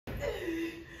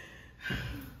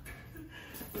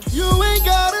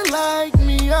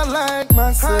me, I like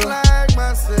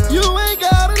myself. You ain't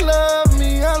gotta love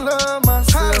me, I love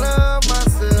myself.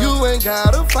 You ain't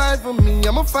gotta fight for me,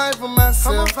 I'ma fight for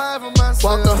myself.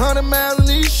 Walked 100 miles in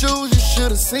these shoes, you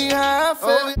should've seen how I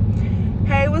felt.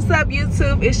 Hey, what's up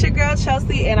YouTube? It's your girl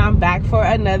Chelsea and I'm back for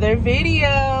another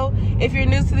video. If you're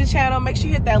new to the channel, make sure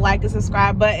you hit that like and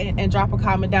subscribe button and drop a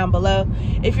comment down below.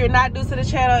 If you're not new to the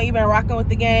channel, you've been rocking with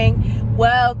the gang,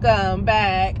 welcome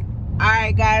back.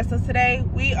 Alright guys, so today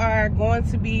we are going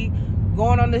to be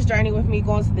going on this journey with me,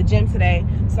 going to the gym today.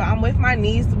 So I'm with my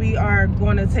niece. We are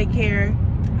going to take care.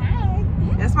 Hi.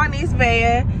 That's my niece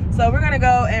Vaya. So we're gonna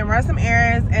go and run some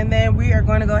errands and then we are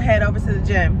going to go head over to the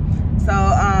gym. So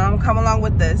come along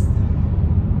with this.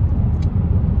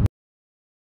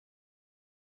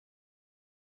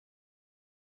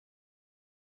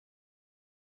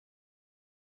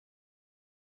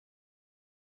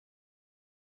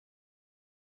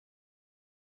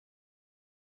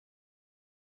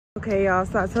 Okay y'all,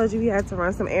 so I told you we had to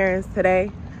run some errands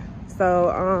today.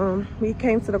 So we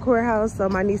came to the courthouse so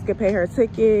my niece could pay her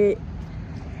ticket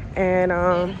and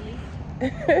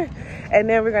and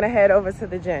then we're gonna head over to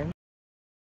the gym.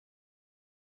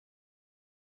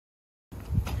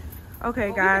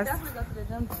 Okay guys, we definitely go to the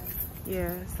gym then.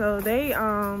 Yeah, so they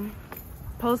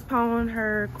postponed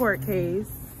her court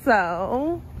case,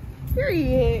 so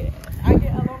period. I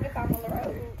get a longer time on the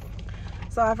road.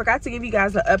 So I forgot to give you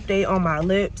guys an update on my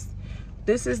lips.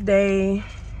 This is day,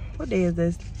 what day is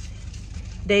this?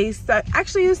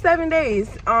 Actually it's 7 days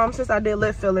since I did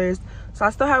lip fillers. So I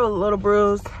still have a little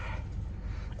bruise.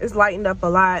 It's lightened up a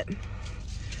lot.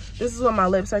 This is what my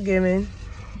lips are giving.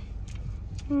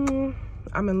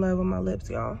 I'm in love with my lips,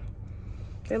 y'all.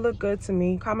 They look good to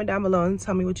me. Comment down below and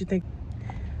tell me what you think.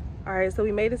 All right, so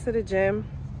we made it to the gym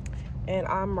and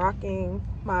I'm rocking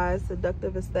my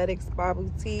Seductive Aesthetics Spa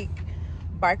Boutique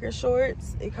biker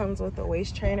shorts. It comes with a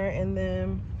waist trainer in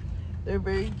them. They're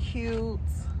very cute.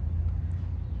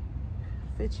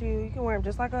 Fit you. You can wear them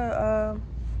just like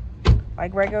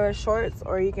like regular shorts,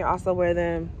 or you can also wear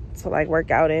them to like work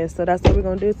out in. So that's what we're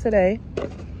gonna do today.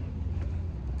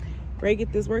 Ready to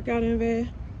get this workout in, Van?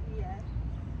 Yes,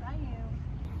 I am.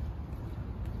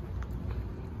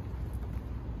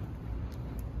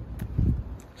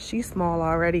 She's small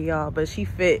already, y'all, but she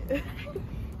fit.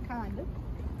 Kinda.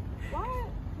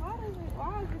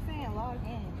 Why is it saying log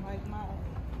in? Like my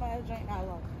joint not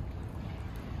logged.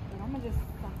 But I'm gonna just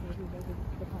stop and do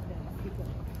the content. Keep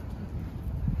going.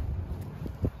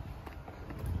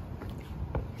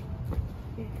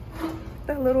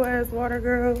 That little ass water,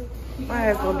 girl. My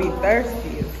ass gonna be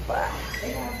thirsty as fuck.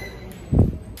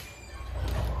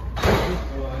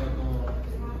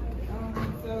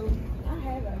 So I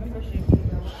have a membership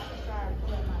email. I tried to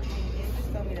pull up my name. It just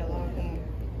told me to log in.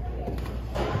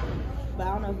 But I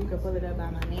don't know if you can pull it up by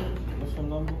my name. What's your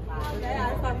number?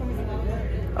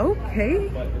 Okay.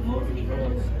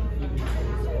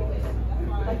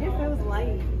 Like it feels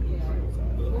light.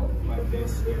 Like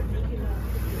this.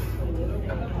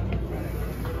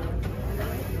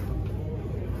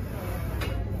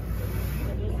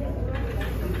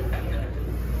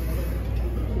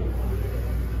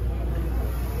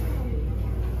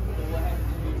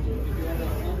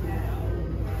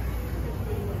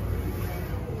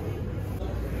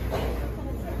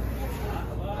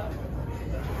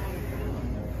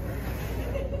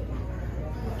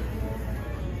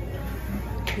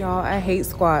 Y'all, I hate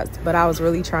squats, but I was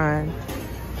really trying.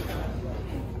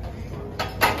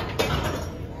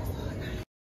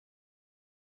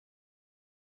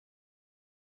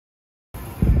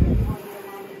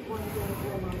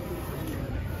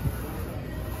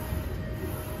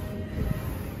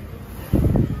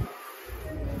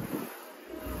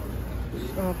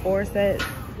 Doing 4 sets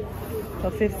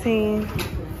of 15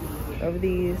 of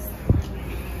these.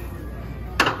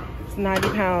 It's 90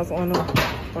 pounds on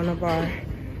a bar.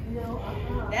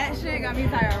 That shit got me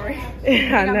tired already.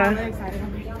 I know. My legs tired.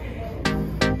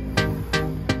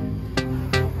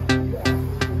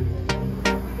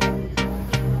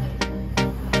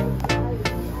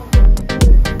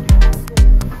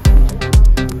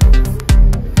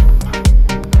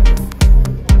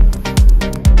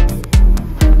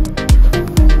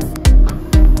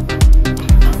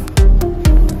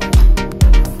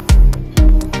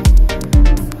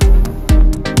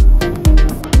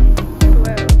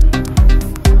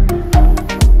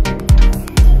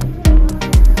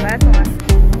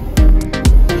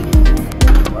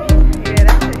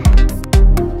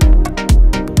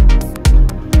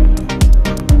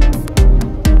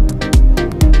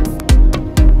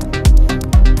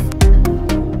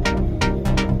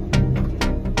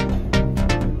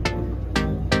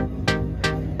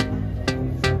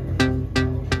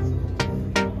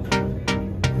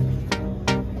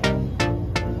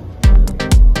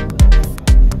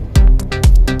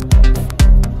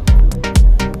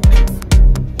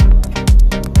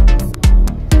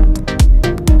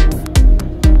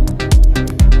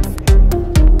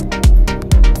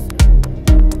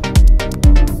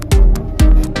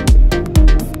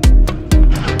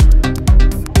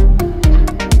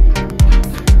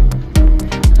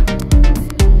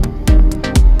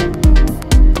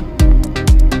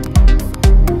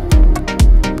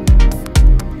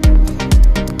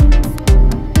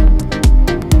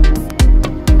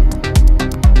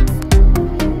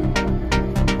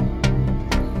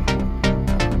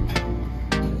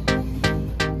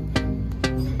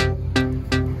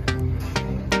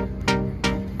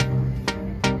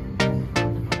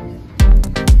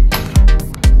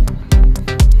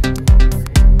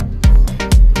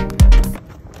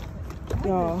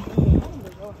 Y'all,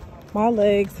 my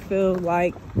legs feel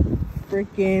like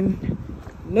freaking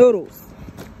noodles.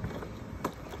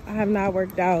 I have not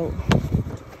worked out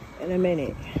in a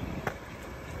minute,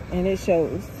 and it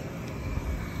shows.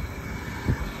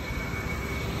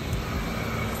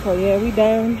 So yeah, we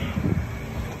done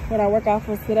with our workout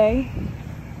for today.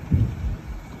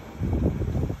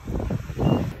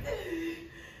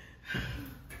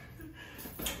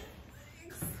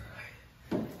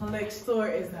 Next door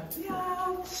is a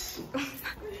couch.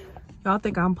 Y'all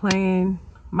think I'm playing?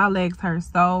 My legs hurt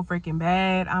so freaking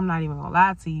bad. I'm not even gonna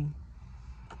lie to you.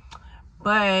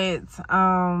 But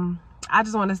I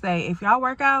just want to say, if y'all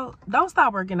work out, don't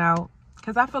stop working out,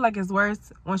 because I feel like it's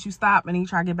worse once you stop and then you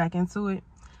try to get back into it.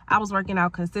 I was working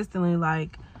out consistently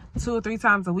like 2 or 3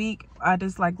 times a week at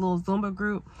this like little Zumba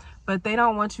group, but they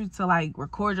don't want you to like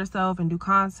record yourself and do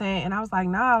content. And I was like,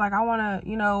 nah, like I want to,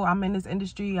 you know, I'm in this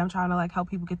industry, I'm trying to like help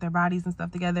people get their bodies and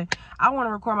stuff together. I want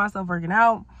to record myself working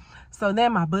out. So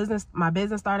then my business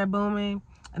started booming,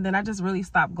 and then I just really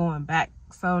stopped going back.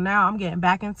 So now I'm getting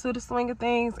back into the swing of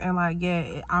things, and like,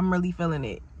 yeah, I'm really feeling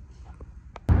it.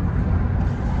 So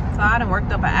I done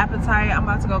worked up an appetite. I'm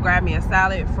about to go grab me a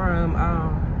salad from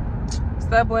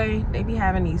Subway. They be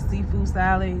having these seafood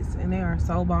salads, and they are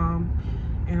so bomb.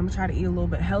 And I'm gonna try to eat a little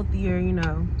bit healthier, you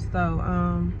know. So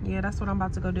yeah, that's what I'm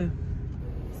about to go do.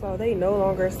 So they no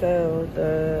longer sell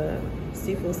the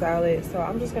seafood salad, so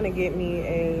I'm just gonna get me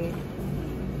a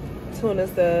tuna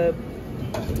sub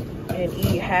and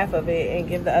eat half of it and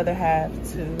give the other half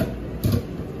to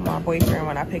my boyfriend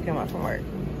when I pick him up from work.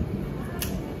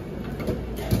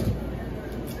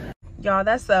 Y'all,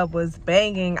 that sub was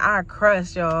banging. I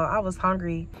crushed, y'all. I was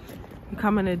hungry. I'm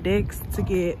coming to Dick's to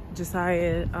get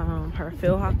Josiah her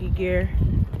field hockey gear.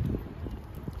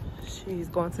 She's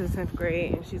going to the 10th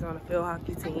grade and she's on a field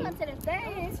hockey team. I'm going to the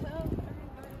 3rd.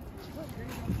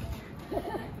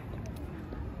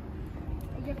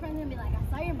 Your friend's gonna be like, I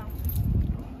saw your mom.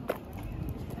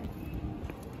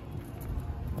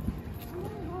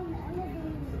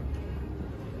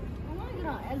 I want to get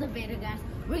on the elevator, guys.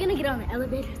 We're gonna get on the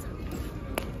elevator.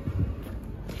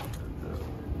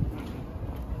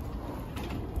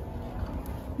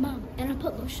 Mom, and I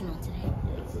put lotion on today.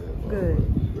 Good.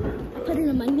 I put it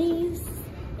on my knees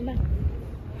and my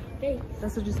face.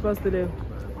 That's what you're supposed to do.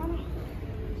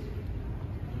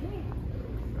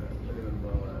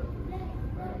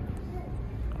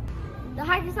 The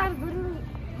hiking side is literally,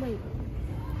 wait,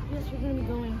 yes, we're gonna be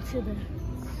going to the,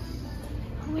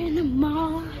 we're in the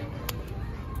mall.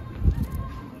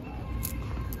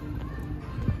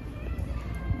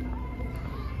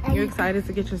 You excited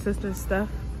to get your sister's stuff?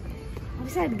 I'm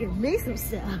excited to get me some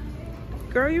stuff.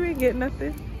 Girl, you ain't getting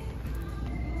nothing.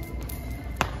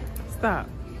 Stop.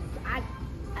 I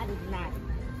did not.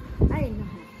 I didn't know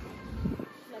how.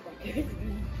 Okay.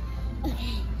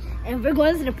 And we're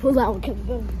going to the pool out because we're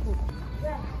going to the pool.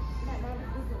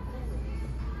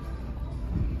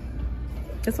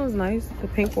 This one's nice, the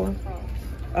pink one.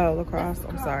 Oh, lacrosse.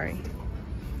 I'm sorry.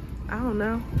 I don't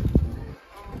know.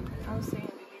 I was saying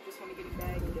that you just want to get a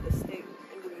bag and get a stick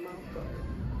and do a mouth guard.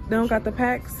 They don't got the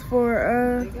packs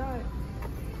for They got.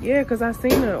 Yeah, cause I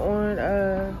seen it on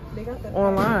they got the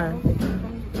online.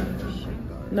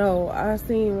 No, I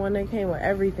seen one that came with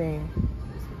everything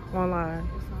online.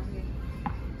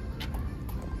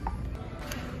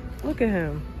 Look at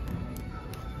him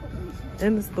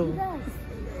in the store.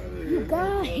 You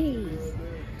guys.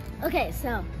 Okay,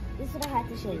 so this is what I have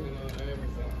to show you.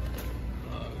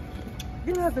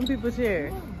 You let some people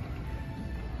share.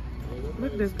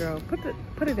 Look at this girl.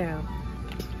 Put it down.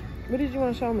 What did you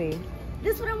want to show me?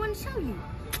 This is what I want to show you.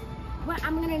 What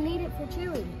I'm gonna need it for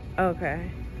cheerleading. Okay.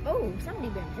 Oh, somebody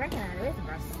been drinking out of this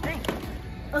brush.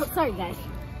 Oh, sorry guys.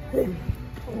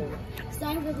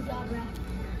 Sorry for the dog breath.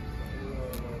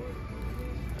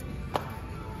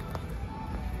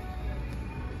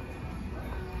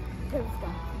 Let's go.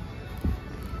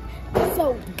 So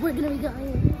we're gonna be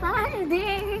going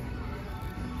Friday.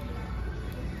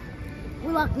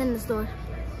 We're locked in the store.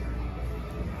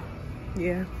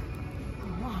 Yeah.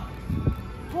 Wow.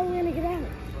 How are we gonna get out?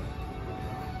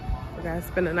 We gotta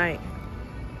spend the night.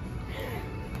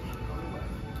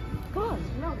 Gosh,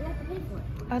 no, we have to pay for it.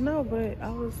 I know, but I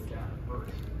was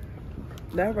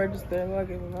that registered like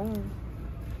it was on.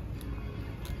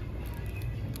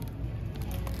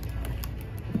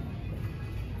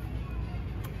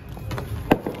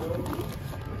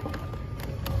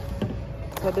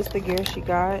 So this the gear she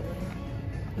got.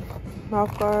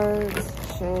 Mouth guards,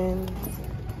 shins,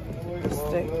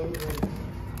 stick.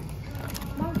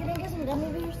 Mom, can I get some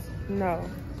gummy bears? No.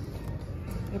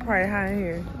 They're probably high in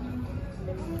here.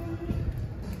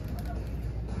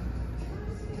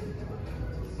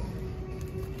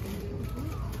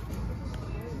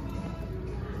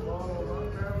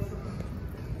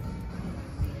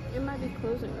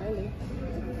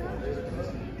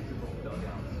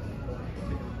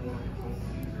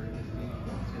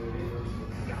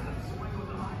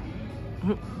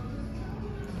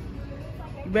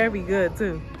 Very good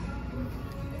too.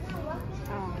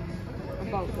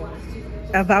 About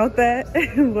that. About that?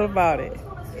 What about it?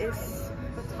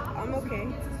 I'm okay.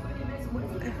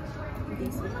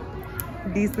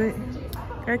 Decent.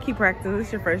 Gotta keep practicing. This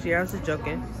is your first year. I was just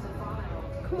joking.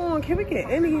 Come on, can we get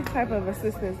any type of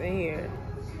assistance in here?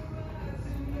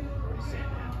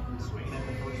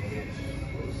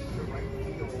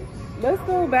 Let's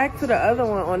go back to the other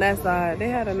one on that side. They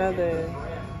had another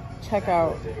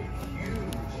checkout.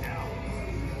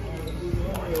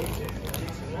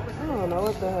 I don't know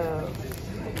what the hell.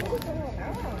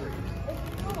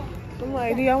 I'm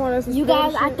like, do y'all want us to You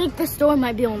guys, I think the store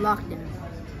might be on lockdown.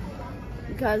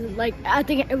 Because, like, I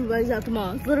think everybody's out the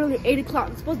mall. It's literally 8 o'clock.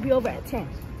 It's supposed to be over at 10.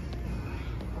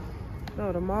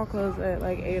 No, the mall closed at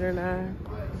like 8 or 9.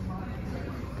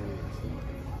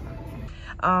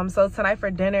 So tonight for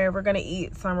dinner, we're gonna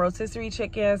eat some rotisserie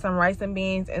chicken, some rice and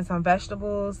beans, and some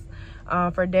vegetables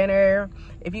for dinner.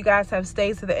 If you guys have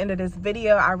stayed to the end of this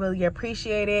video, I really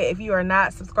appreciate it. If you are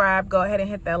not subscribed, go ahead and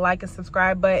hit that like and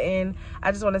subscribe button.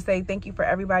 I just want to say thank you for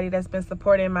everybody that's been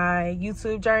supporting my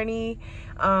YouTube journey.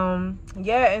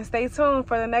 Yeah, and stay tuned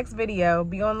for the next video.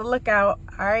 Be on the lookout.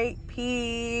 All right,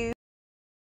 peace.